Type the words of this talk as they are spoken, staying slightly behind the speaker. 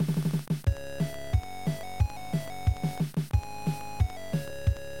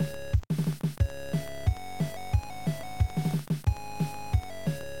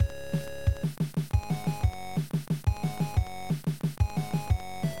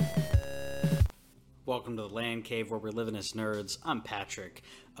Welcome to the Land Cave where we're living as nerds. I'm Patrick.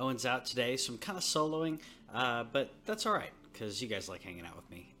 Owen's out today, so I'm kind of soloing, but that's all right because you guys like hanging out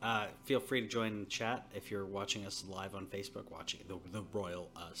with me. Feel free to join the chat if you're watching us live on Facebook, watching the royal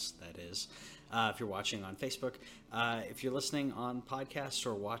us, that is. If you're watching on Facebook, if you're listening on podcasts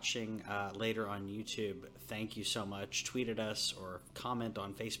or watching later on YouTube, thank you so much. Tweet at us or comment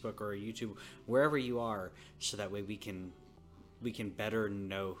on Facebook or YouTube, wherever you are, so that way we can better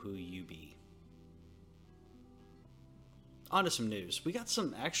know who you be. On to some news. We got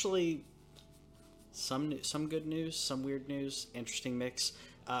some good news, some weird news, interesting mix.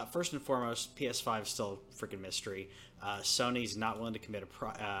 First and foremost, PS5 still a freaking mystery. Sony's not willing to commit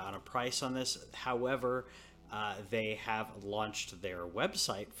on a price on this. However, they have launched their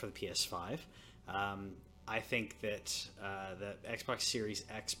website for the PS5. I think that the Xbox Series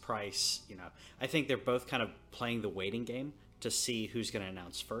X price, I think they're both kind of playing the waiting game to see who's going to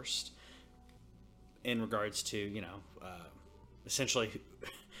announce first. In regards to, essentially,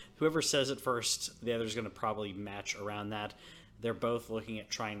 whoever says it first, the other's going to probably match around that. They're both looking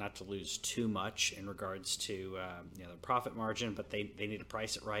at trying not to lose too much in regards to the profit margin, but they need to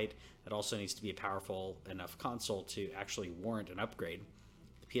price it right. It also needs to be a powerful enough console to actually warrant an upgrade.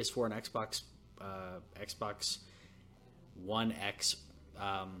 The PS4 and Xbox One X,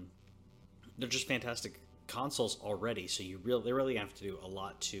 they're just fantastic consoles already, so they really have to do a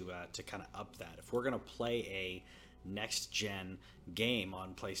lot to kind of up that. If we're going to play a next gen game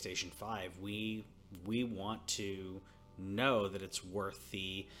on PlayStation 5, we want to know that it's worth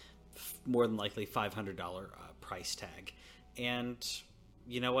the more than likely $500 price tag. And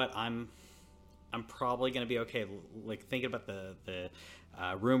you know what, I'm probably going to be okay. Like, thinking about the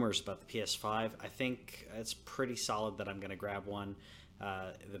rumors about the PS5, I think it's pretty solid that I'm going to grab one.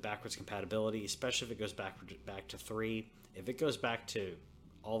 The backwards compatibility, especially if it goes back to 3. If it goes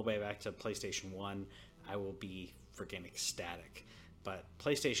all the way back to PlayStation 1, I will be freaking ecstatic. But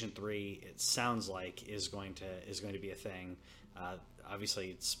PlayStation 3, it sounds like is going to be a thing.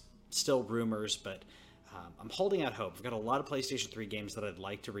 Obviously, it's still rumors, but I'm holding out hope. I've got a lot of PlayStation 3 games that I'd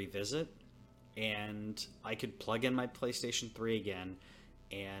like to revisit, and I could plug in my PlayStation 3 again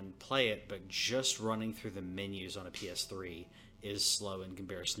and play it, but just running through the menus on a PS3 is slow in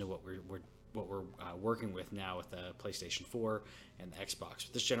comparison to what we're working with now with the PlayStation 4 and the Xbox.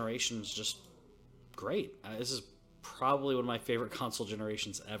 But this generation is just great. This is probably one of my favorite console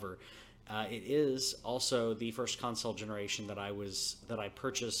generations ever. It is also the first console generation that I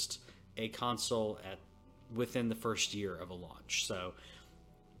purchased a console within the first year of a launch. So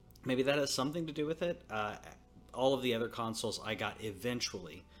maybe that has something to do with it. All of the other consoles I got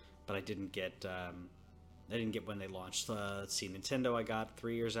eventually, but I didn't get when they launched. Let's see, Nintendo I got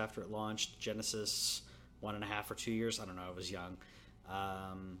 3 years after it launched. Genesis 1.5 or 2 years. I don't know. I was young.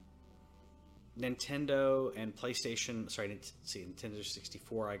 Nintendo and PlayStation. Nintendo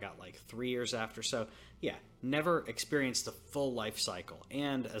 64 I got like 3 years after. So yeah, never experienced the full life cycle.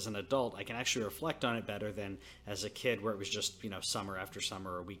 And as an adult, I can actually reflect on it better than as a kid, where it was just summer after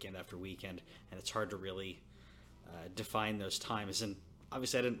summer or weekend after weekend, and it's hard to really define those times. And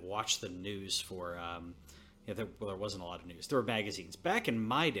obviously, I didn't watch the news for. There wasn't a lot of news. There were magazines. Back in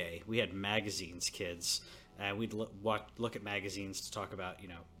my day, we had magazines, kids. We'd look at magazines to talk about,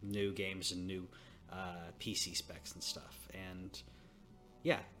 new games and new PC specs and stuff. And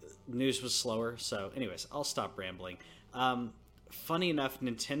yeah, news was slower. So anyways, I'll stop rambling. Funny enough,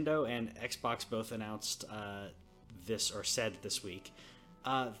 Nintendo and Xbox both announced said this week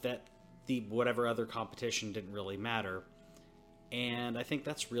that the whatever other competition didn't really matter. And I think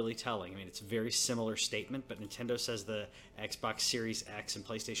that's really telling. I mean, it's a very similar statement, but Nintendo says the Xbox Series X and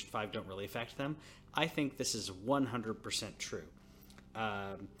PlayStation 5 don't really affect them. I think this is 100% true.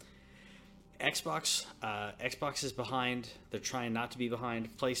 Xbox is behind. They're trying not to be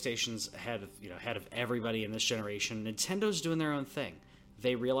behind. PlayStation's ahead of everybody in this generation. Nintendo's doing their own thing.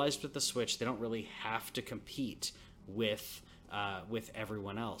 They realized with the Switch they don't really have to compete with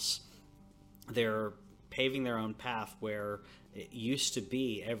everyone else. They're paving their own path where it used to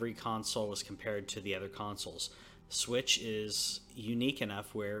be every console was compared to the other consoles. Switch is unique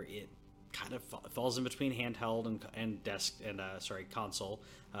enough where it kind of falls in between handheld and desk and console,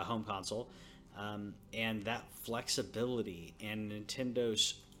 home console, and that flexibility and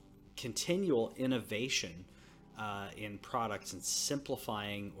Nintendo's continual innovation in products and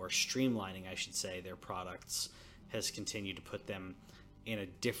simplifying or streamlining, I should say, their products has continued to put them in a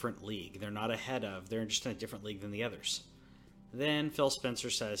different league. They're not ahead of, they're just in a different league than the others. Then Phil Spencer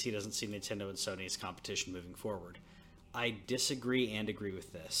says he doesn't see Nintendo and Sony as competition moving forward. I disagree and agree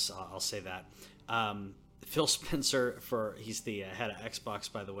with this. I'll say that. Phil Spencer, he's the head of Xbox,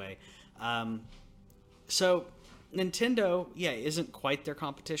 by the way. So Nintendo, yeah, isn't quite their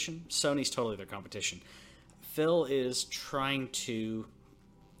competition. Sony's totally their competition. Phil is trying to,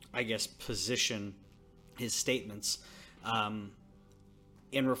 I guess, position his statements.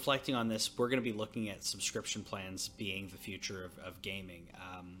 In reflecting on this, we're going to be looking at subscription plans being the future of gaming.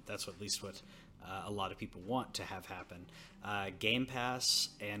 That's at least what a lot of people want to have happen. Game Pass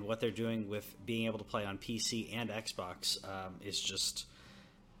and what they're doing with being able to play on PC and Xbox is just,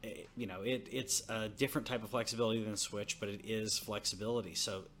 it's a different type of flexibility than Switch, but it is flexibility.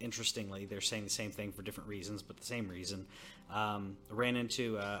 So interestingly, they're saying the same thing for different reasons, but the same reason. I ran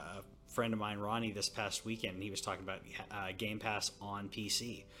into a friend of mine, Ronnie, this past weekend, and he was talking about Game Pass on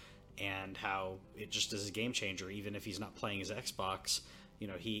PC and how it just is a game changer. Even if he's not playing his Xbox,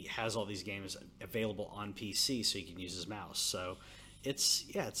 he has all these games available on PC, so he can use his mouse. So it's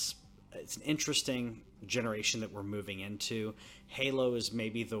an interesting generation that we're moving into. Halo is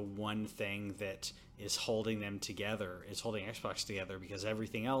maybe the one thing that is holding them together, is holding Xbox together, because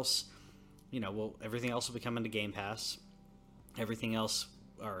everything else, everything else will be coming to Game Pass. Everything else,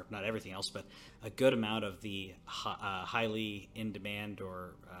 or not everything else, but a good amount of the highly in demand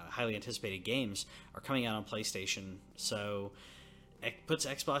or highly anticipated games are coming out on PlayStation. So it puts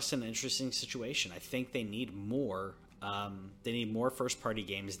Xbox in an interesting situation. I think they need more. They need more first-party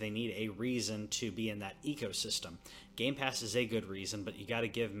games. They need a reason to be in that ecosystem. Game Pass is a good reason, but you got to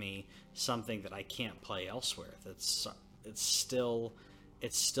give me something that I can't play elsewhere. It's still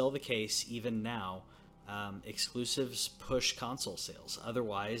the case even now. Exclusives push console sales.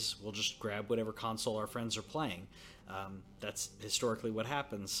 Otherwise, we'll just grab whatever console our friends are playing. That's historically what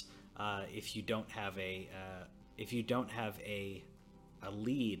happens if you don't have a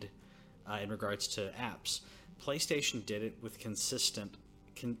lead in regards to apps. PlayStation did it with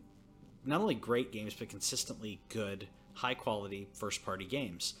not only great games, but consistently good, high-quality first-party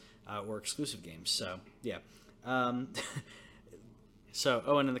games or exclusive games. So, yeah. So,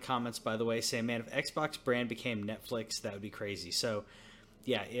 Owen in the comments, by the way, saying, man, if Xbox brand became Netflix, that would be crazy. So,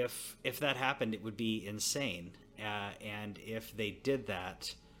 yeah, if that happened, it would be insane. And if they did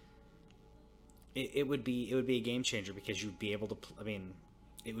that, it would be a game changer, because you'd be able to,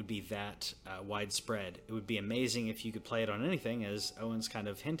 it would be that widespread. It would be amazing if you could play it on anything, as Owen's kind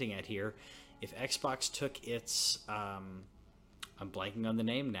of hinting at here. If Xbox took its, I'm blanking on the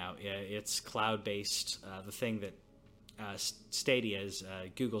name now, it's cloud-based, the thing that Stadia is,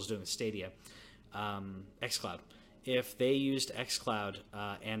 Google's doing with Stadia, xCloud. If they used xCloud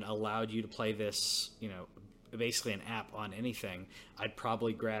and allowed you to play this, basically an app on anything, I'd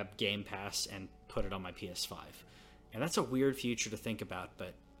probably grab Game Pass and put it on my PS5. And that's a weird future to think about,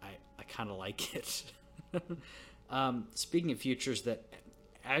 but I kind of like it. Speaking of futures, that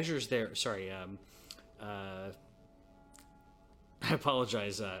Azure's there. Sorry, I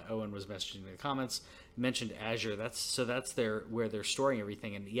apologize. Owen was messaging in the comments. Mentioned Azure. That's where they're storing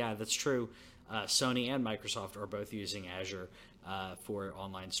everything. And yeah, that's true. Sony and Microsoft are both using Azure for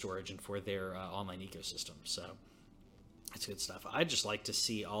online storage and for their online ecosystem. So that's good stuff. I'd just like to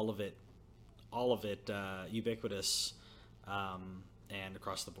see all of it ubiquitous and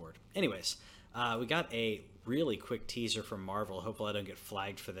across the board. Anyways, we got a really quick teaser from Marvel. Hopefully I don't get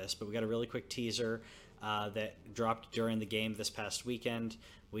flagged for this, but we got a really quick teaser that dropped during the game this past weekend.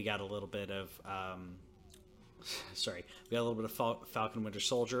 We got a little bit of Falcon Winter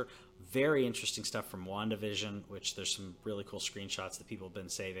Soldier. Very interesting stuff from WandaVision, which there's some really cool screenshots that people have been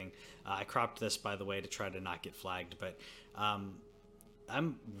saving. I cropped this, by the way, to try to not get flagged, but I'm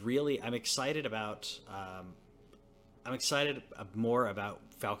excited about more about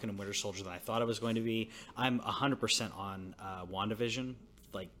Falcon and Winter Soldier than I thought I was going to be. I'm 100% on WandaVision.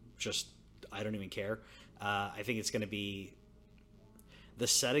 I don't even care. I think it's going to be the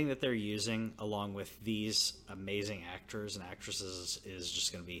setting that they're using, along with these amazing actors and actresses, is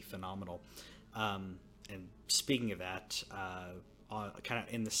just going to be phenomenal. And speaking of that, kind of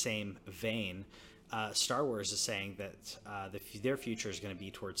in the same vein, Star Wars is saying that their future is going to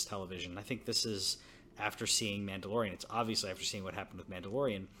be towards television. I think this is after seeing Mandalorian. It's obviously after seeing what happened with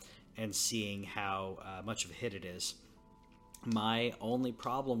Mandalorian and seeing how much of a hit it is. My only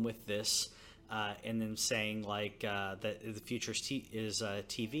problem with this, and then saying that the future is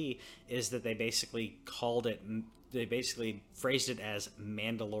TV, is that they basically phrased it as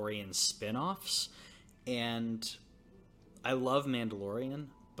Mandalorian spin-offs. And I love Mandalorian,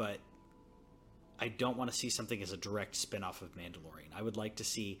 but I don't want to see something as a direct spin-off of Mandalorian. I would like to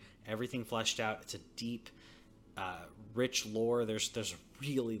see everything fleshed out. It's a deep, rich lore. There's a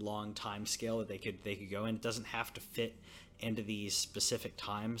really long time scale that they could go in. It doesn't have to fit into these specific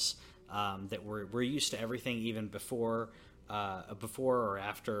times that we're used to everything even before before or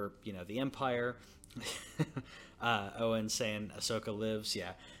after, the Empire. Owen saying Ahsoka lives.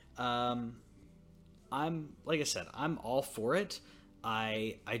 Yeah. Like I said, I'm all for it.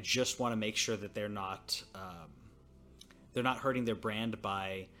 I just want to make sure that they're not hurting their brand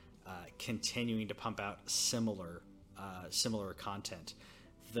by continuing to pump out similar content.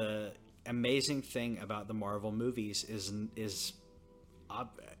 The amazing thing about the Marvel movies is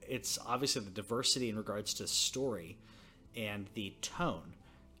it's obviously the diversity in regards to story and the tone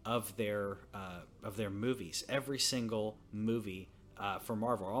of their movies. Every single movie for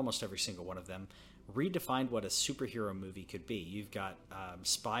Marvel, almost every single one of them, redefined what a superhero movie could be. You've got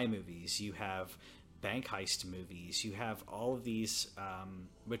spy movies, you have bank heist movies, you have all of these,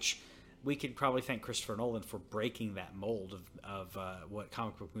 which we could probably thank Christopher Nolan for breaking that mold of what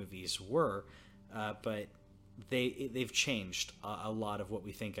comic book movies were, but they've changed a lot of what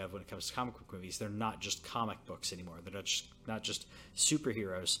we think of when it comes to comic book movies. They're not just comic books anymore. They're not just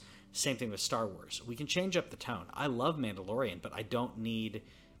superheroes. Same thing with Star Wars. We can change up the tone. I love Mandalorian, but I don't need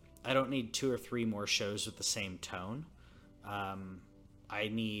 2 or 3 more shows with the same tone. I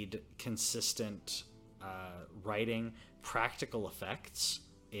need consistent writing. Practical effects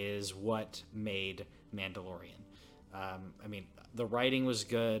is what made Mandalorian. The writing was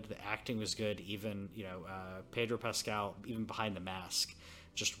good, the acting was good. Even Pedro Pascal, even behind the mask,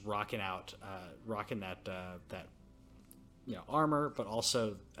 just rocking that armor, but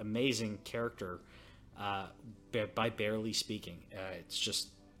also amazing character by barely speaking. It's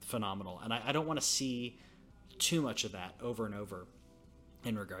just phenomenal, and I don't want to see too much of that over and over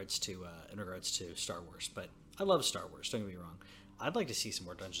in regards to Star Wars. But I love Star Wars. Don't get me wrong. I'd like to see some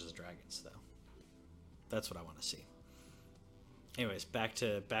more Dungeons and Dragons, though. That's what I want to see. Anyways, back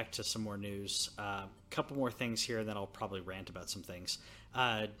to some more news. Couple more things here, and then I'll probably rant about some things.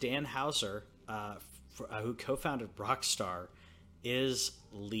 Dan Houser, who co-founded Rockstar, is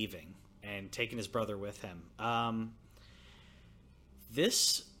leaving and taking his brother with him.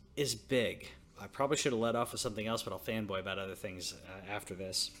 This is big. I probably should have led off with something else, but I'll fanboy about other things after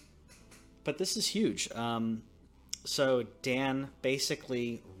this. But this is huge. So Dan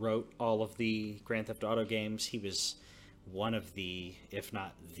basically wrote all of the Grand Theft Auto games. He was one of the, if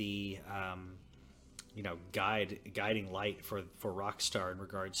not the, guiding light for Rockstar in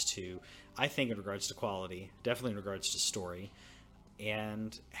regards to, I think, in regards to quality, definitely in regards to story.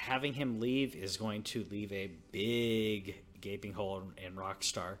 And having him leave is going to leave a big gaping hole in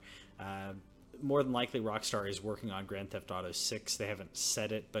Rockstar. More than likely, Rockstar is working on Grand Theft Auto 6. They haven't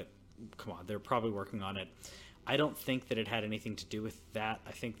said it, but come on, they're probably working on it. I don't think that it had anything to do with that.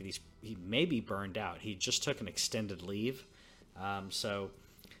 I think that he may be burned out. He just took an extended leave. So,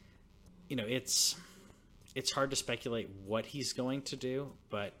 it's hard to speculate what he's going to do,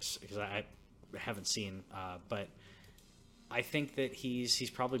 but because I haven't seen, but I think that he's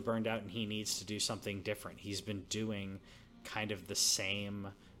probably burned out and he needs to do something different. He's been doing kind of the same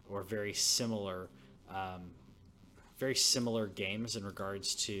or very similar games in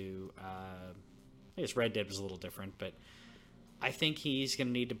regards to, I guess Red Dead was a little different, but I think he's going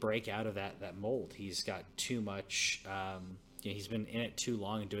to need to break out of that mold. He's got too much, he's been in it too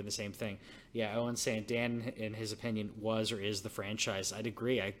long and doing the same thing. Yeah, Owen's saying Dan, in his opinion, was or is the franchise. I'd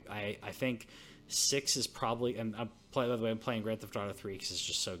agree. I think 6 is probably, and by the way, I'm playing Grand Theft Auto 3 because it's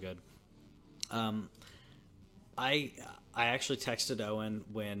just so good. I actually texted Owen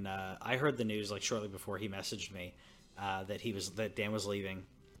when I heard the news, like shortly before he messaged me that Dan was leaving,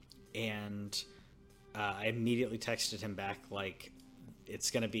 and I immediately texted him back like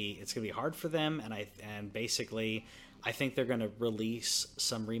it's gonna be hard for them, and basically I think they're gonna release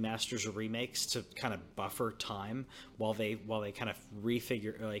some remasters or remakes to kind of buffer time while they kind of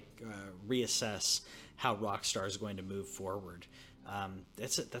reassess how Rockstar is going to move forward.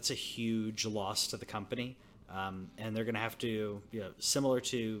 That's a huge loss to the company, and they're gonna have to, similar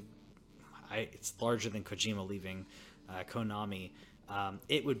to, it's larger than Kojima leaving Konami.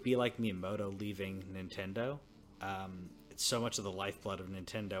 It would be like Miyamoto leaving Nintendo. It's so much of the lifeblood of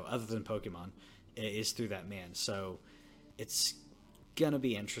Nintendo, other than Pokemon, is through that man. So it's gonna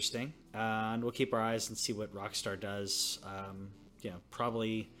be interesting, and we'll keep our eyes and see what Rockstar does.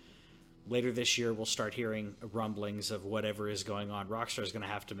 Probably later this year we'll start hearing rumblings of whatever is going on. Rockstar is going to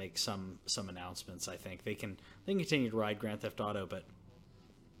have to make some announcements. I think they can continue to ride Grand Theft Auto, but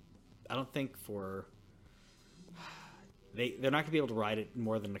I don't think they're not going to be able to ride it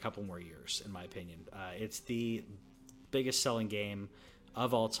more than a couple more years, in my opinion. It's the biggest selling game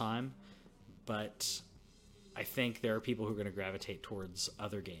of all time, but I think there are people who are going to gravitate towards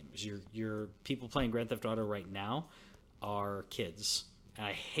other games. Your people playing Grand Theft Auto right now are kids. And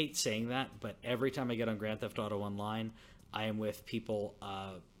I hate saying that, but every time I get on Grand Theft Auto Online, I am with people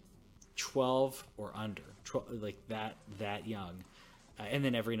 12 or under, like that young, and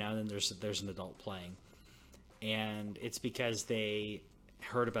then every now and then there's an adult playing, and it's because they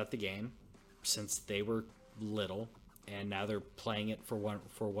heard about the game since they were little, and now they're playing it for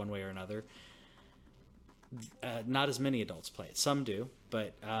one way or another. Not as many adults play it. Some do,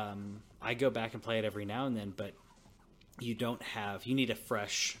 but I go back and play it every now and then. But you need a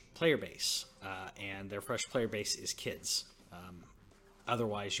fresh player base, and their fresh player base is kids.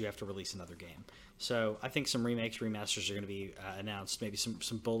 Otherwise, you have to release another game. So I think some remakes, remasters are going to be announced. Maybe some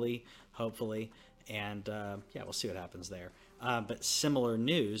Bully, hopefully, and we'll see what happens there. But similar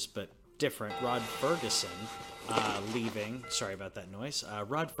news, but different. Rod Fergusson leaving. Sorry about that noise.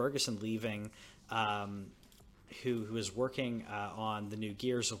 Rod Fergusson leaving. Who is working on the new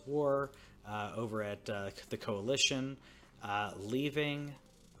Gears of War over at the Coalition, leaving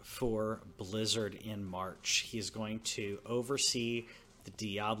for Blizzard in March. He's going to oversee the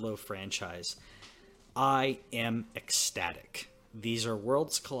Diablo franchise. I am ecstatic. These are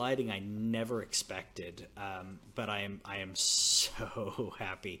worlds colliding I never expected, but I am so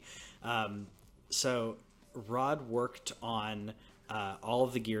happy. So Rod worked on all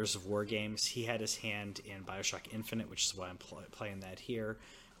of the Gears of War games. He had his hand in BioShock Infinite, which is why I'm playing that here.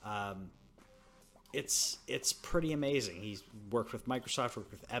 It's pretty amazing. He's worked with Microsoft,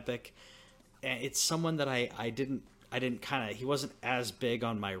 worked with Epic, and it's someone that I didn't he wasn't as big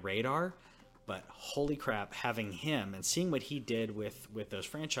on my radar, but holy crap, having him and seeing what he did with those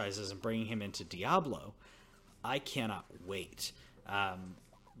franchises and bringing him into Diablo, I cannot wait.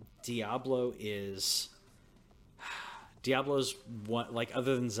 Diablo's one, like,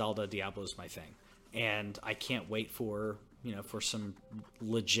 other than Zelda, Diablo's my thing, and I can't wait for some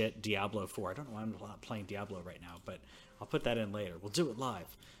legit Diablo 4. I don't know why I'm not playing Diablo right now, but I'll put that in later. We'll do it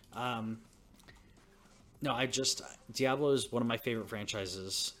live. Diablo is one of my favorite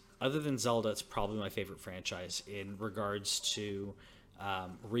franchises. Other than Zelda, it's probably my favorite franchise in regards to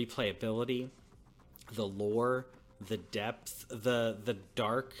replayability, the lore, the depth, the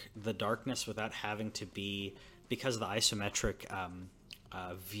darkness without having to be, because of the isometric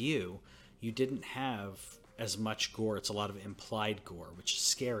view, you didn't have as much gore. It's a lot of implied gore, which is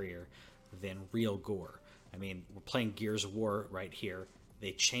scarier than real gore. I mean, we're playing Gears of War right here.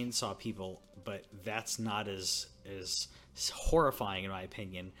 They chainsaw people, but that's not as horrifying, in my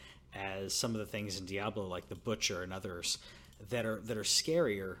opinion, as some of the things in Diablo, like the Butcher and others, that are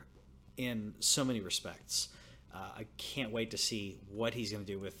scarier in so many respects. I can't wait to see what he's going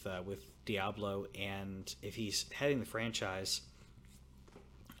to do with Diablo, and if he's heading the franchise.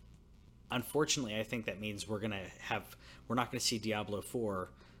 Unfortunately, I think that means we're not going to see Diablo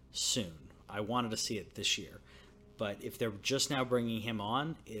 4 soon. I wanted to see it this year, but if they're just now bringing him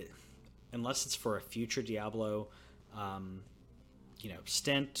on, unless it's for a future Diablo,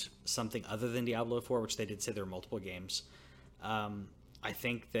 stint, something other than Diablo 4, which they did say there are multiple games. I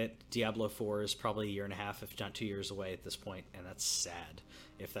think that Diablo 4 is probably a year and a half, if not 2 years away at this point, and that's sad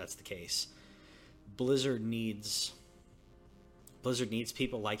if that's the case. Blizzard needs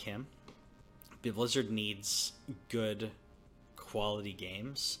people like him. Blizzard needs good quality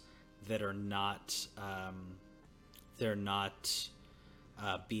games that are not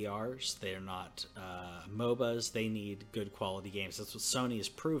BRs, they're not MOBAs. They need good quality games. That's what Sony has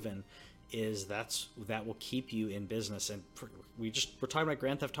proven, is that will keep you in business. And we're talking about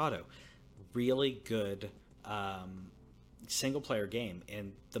Grand Theft Auto, really good single player game,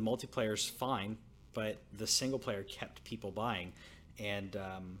 and the multiplayer's fine, but the single player kept people buying, and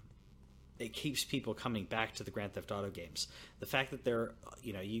it keeps people coming back to the Grand Theft Auto games. The fact that they're,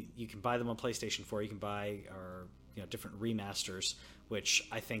 you can buy them on PlayStation 4, you can buy different remasters, which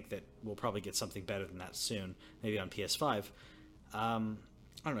I think that we'll probably get something better than that soon, maybe on PS5. I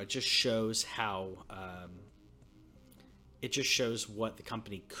don't know. It just shows it just shows what the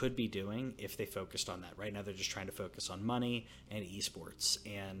company could be doing if they focused on that. Right now, they're just trying to focus on money and esports,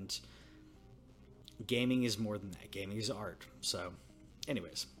 and gaming is more than that. Gaming is art. So,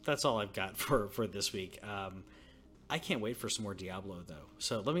 anyways, that's all I've got for this week. I can't wait for some more Diablo, though.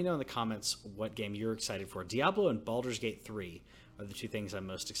 So let me know in the comments what game you're excited for. Diablo and Baldur's Gate 3 are the two things I'm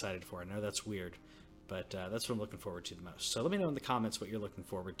most excited for. I know that's weird, but that's what I'm looking forward to the most. So let me know in the comments what you're looking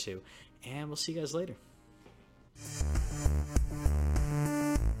forward to, and we'll see you guys later.